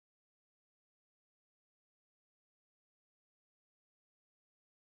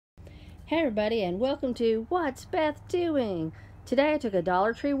Hey everybody, and welcome to What's Beth Doing? Today I took a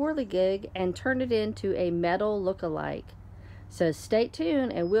Dollar Tree Whirligig and turned it into a metal look-alike. So stay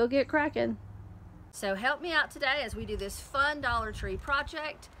tuned and we'll get cracking. So help me out today as we do this fun Dollar Tree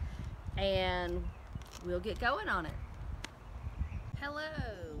project and we'll get going on it. Hello,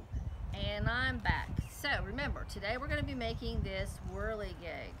 and I'm back. So remember, today we're going to be making this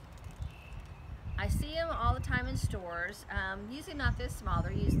whirligig. I see them all the time in stores, usually not this small,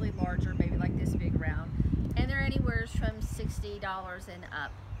 they're usually larger, maybe like this big round, and they're anywhere from $60 and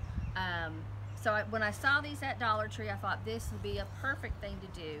up. When I saw these at Dollar Tree, I thought this would be a perfect thing to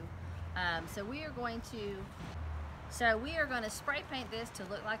do. So we are going to spray paint this to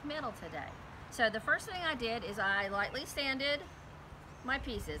look like metal today. So the first thing I did is I lightly sanded my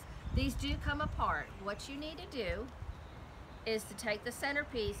pieces. These do come apart. What you need to do is to take the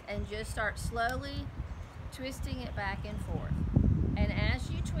centerpiece and just start slowly twisting it back and forth. And as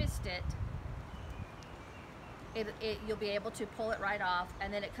you twist it, you'll be able to pull it right off,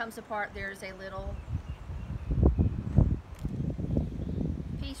 and then it comes apart. There's a little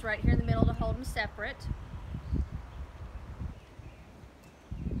piece right here in the middle to hold them separate.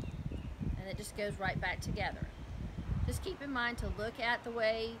 And it just goes right back together. Just keep in mind to look at the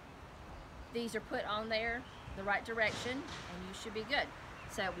way these are put on there, the right direction, and you should be good.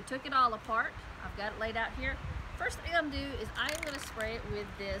 So we took it all apart. I've got it laid out here. First thing I'm gonna do is I'm gonna spray it with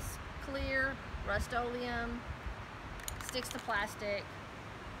this clear Rust-Oleum, sticks to plastic.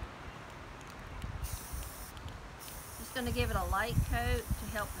 Just gonna give it a light coat to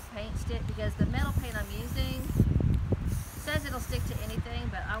help the paint stick, because the metal paint I'm using says it'll stick to anything,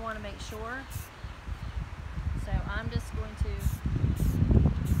 but I wanna make sure. So I'm just going to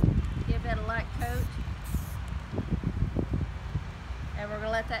give that a light coat. And we're going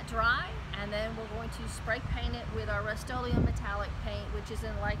to let that dry, and then we're going to spray paint it with our Rust-Oleum metallic paint, which is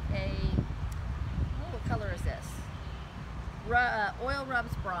in like a, what color is this? Oil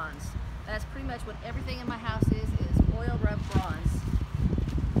Rubs Bronze. That's pretty much what everything in my house is oil rub bronze.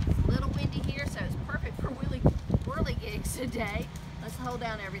 It's a little windy here, so it's perfect for whirligigs today. Let's hold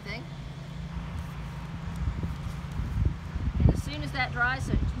down everything. And as soon as that dries,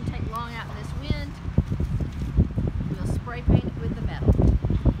 so it doesn't take long out in this wind, we'll spray paint it with the metal.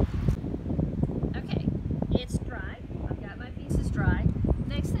 Okay, it's dry. I've got my pieces dry.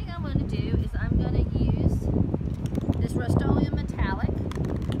 Next thing I'm going to do is I'm going to use this Rust-Oleum metallic.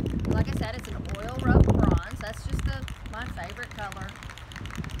 Like I said, it's an oil rub bronze. That's just my favorite color.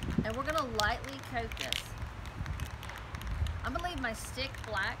 And we're going to lightly coat this. I'm going to leave my stick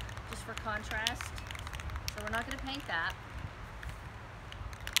black just for contrast. So we're not going to paint that.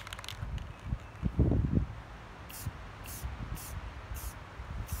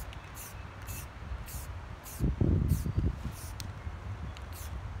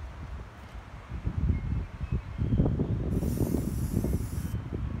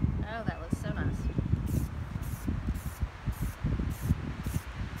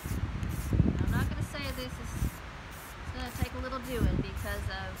 Doing because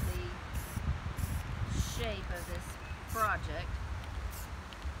of the shape of this project.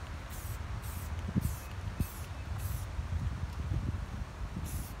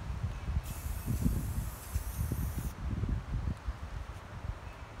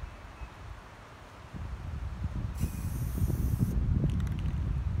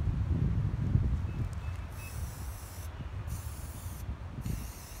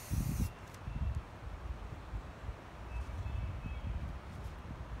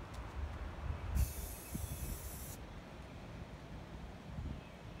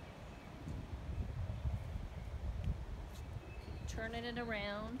 Turning it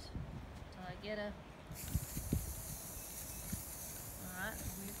around until I get a... Alright,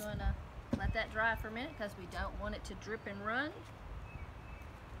 we're going to let that dry for a minute because we don't want it to drip and run.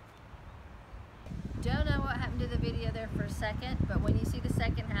 Don't know what happened to the video there for a second, but when you see the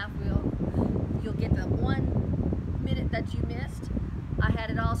second half, you'll get the 1 minute that you missed. I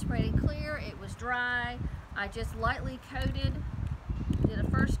had it all sprayed clear, it was dry. I just lightly did a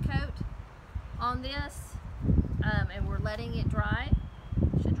first coat on this. And we're letting it dry.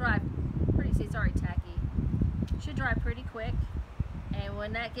 Should dry pretty, see it's already tacky. Should dry pretty quick. And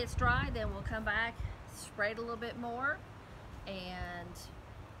when that gets dry, then we'll come back, spray it a little bit more, and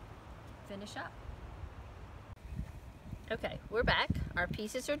finish up. Okay, we're back. Our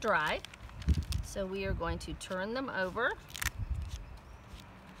pieces are dry. So we are going to turn them over.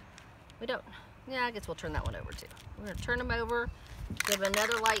 I guess we'll turn that one over too. We're going to turn them over, give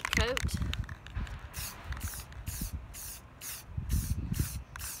another light coat.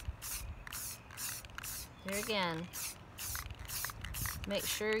 There again, Make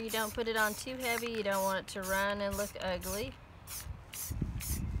sure you don't put it on too heavy. You don't want it to run and look ugly.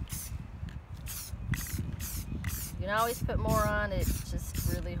 You can always put more on. It's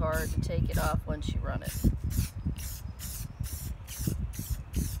just really hard to take it off once you run it.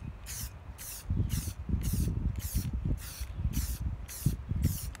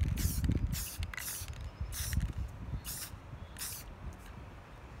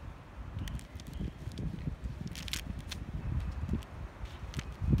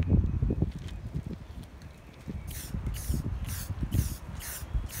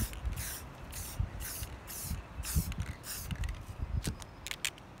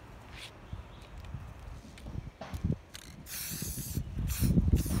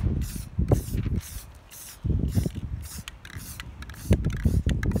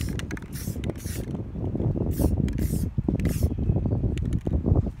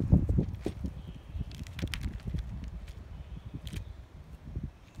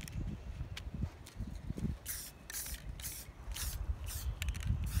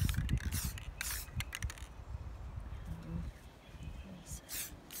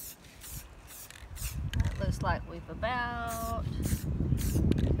 Looks like we've about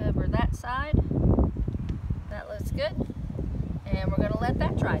covered that side. That looks good. And we're going to let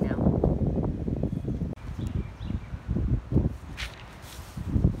that dry now.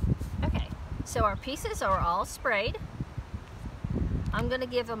 Okay, so our pieces are all sprayed. I'm going to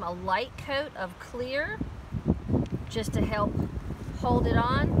give them a light coat of clear just to help hold it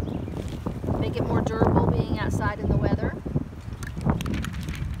on, make it more durable being outside in the weather.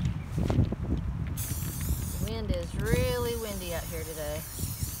 It is really windy out here today.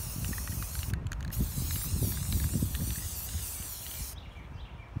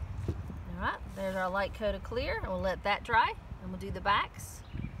 Alright, there's our light coat of clear, and we'll let that dry, and we'll do the backs,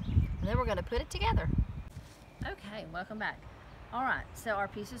 and then we're going to put it together. Okay, welcome back. Alright, so our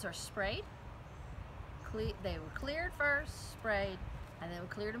pieces are sprayed. They were cleared first, sprayed, and then we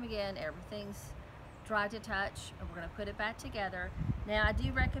cleared them again. Everything's dry to touch, and we're going to put it back together. Now, I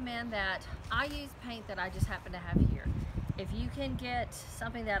do recommend that I use paint that I just happen to have here. If you can get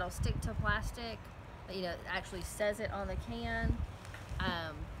something that'll stick to plastic, you know, actually says it on the can,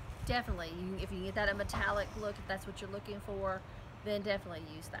 definitely, if you can get that a metallic look, if that's what you're looking for, then definitely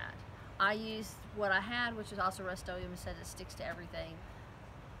use that. I used what I had, which is also Rust-Oleum, and said it sticks to everything.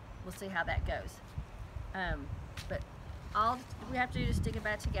 We'll see how that goes. But all we have to do is stick it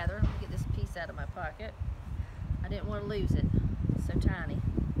back together. Let me get this piece out of my pocket. I didn't want to lose it. It's so tiny.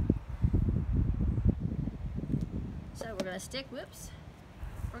 So we're going to stick, we're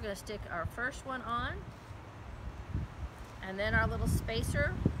going to stick our first one on, and then our little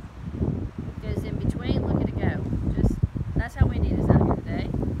spacer goes in between. Look at it go. That's how windy it is out here today.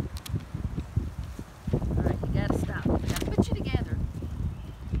 Alright, you got to stop. You got to put you together.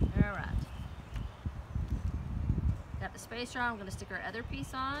 Alright. Got the spacer on. I'm going to stick our other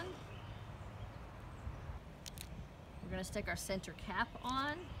piece on. We're going to stick our center cap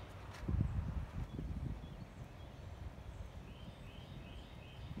on.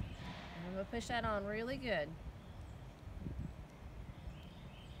 And I'm going to push that on really good.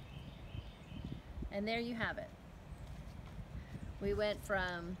 And there you have it. We went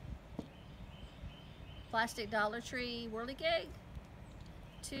from plastic Dollar Tree Whirligig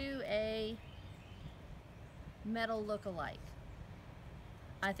to a metal look-alike.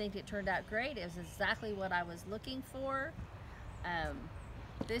 I think it turned out great. It was exactly what I was looking for.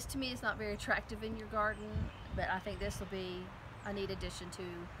 This to me is not very attractive in your garden, but I think this will be a neat addition to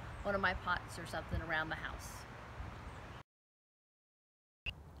one of my pots or something around the house.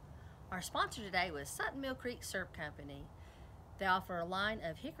 Our sponsor today was Sutton Mill Creek Syrup Company. They offer a line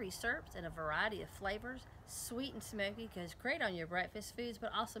of hickory syrups in a variety of flavors. Sweet and smoky, goes great on your breakfast foods,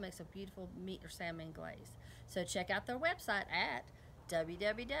 but also makes a beautiful meat or salmon glaze. So check out their website at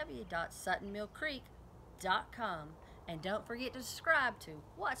www.suttonmillcreek.com, and don't forget to subscribe to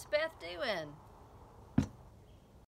What's Beth Doing?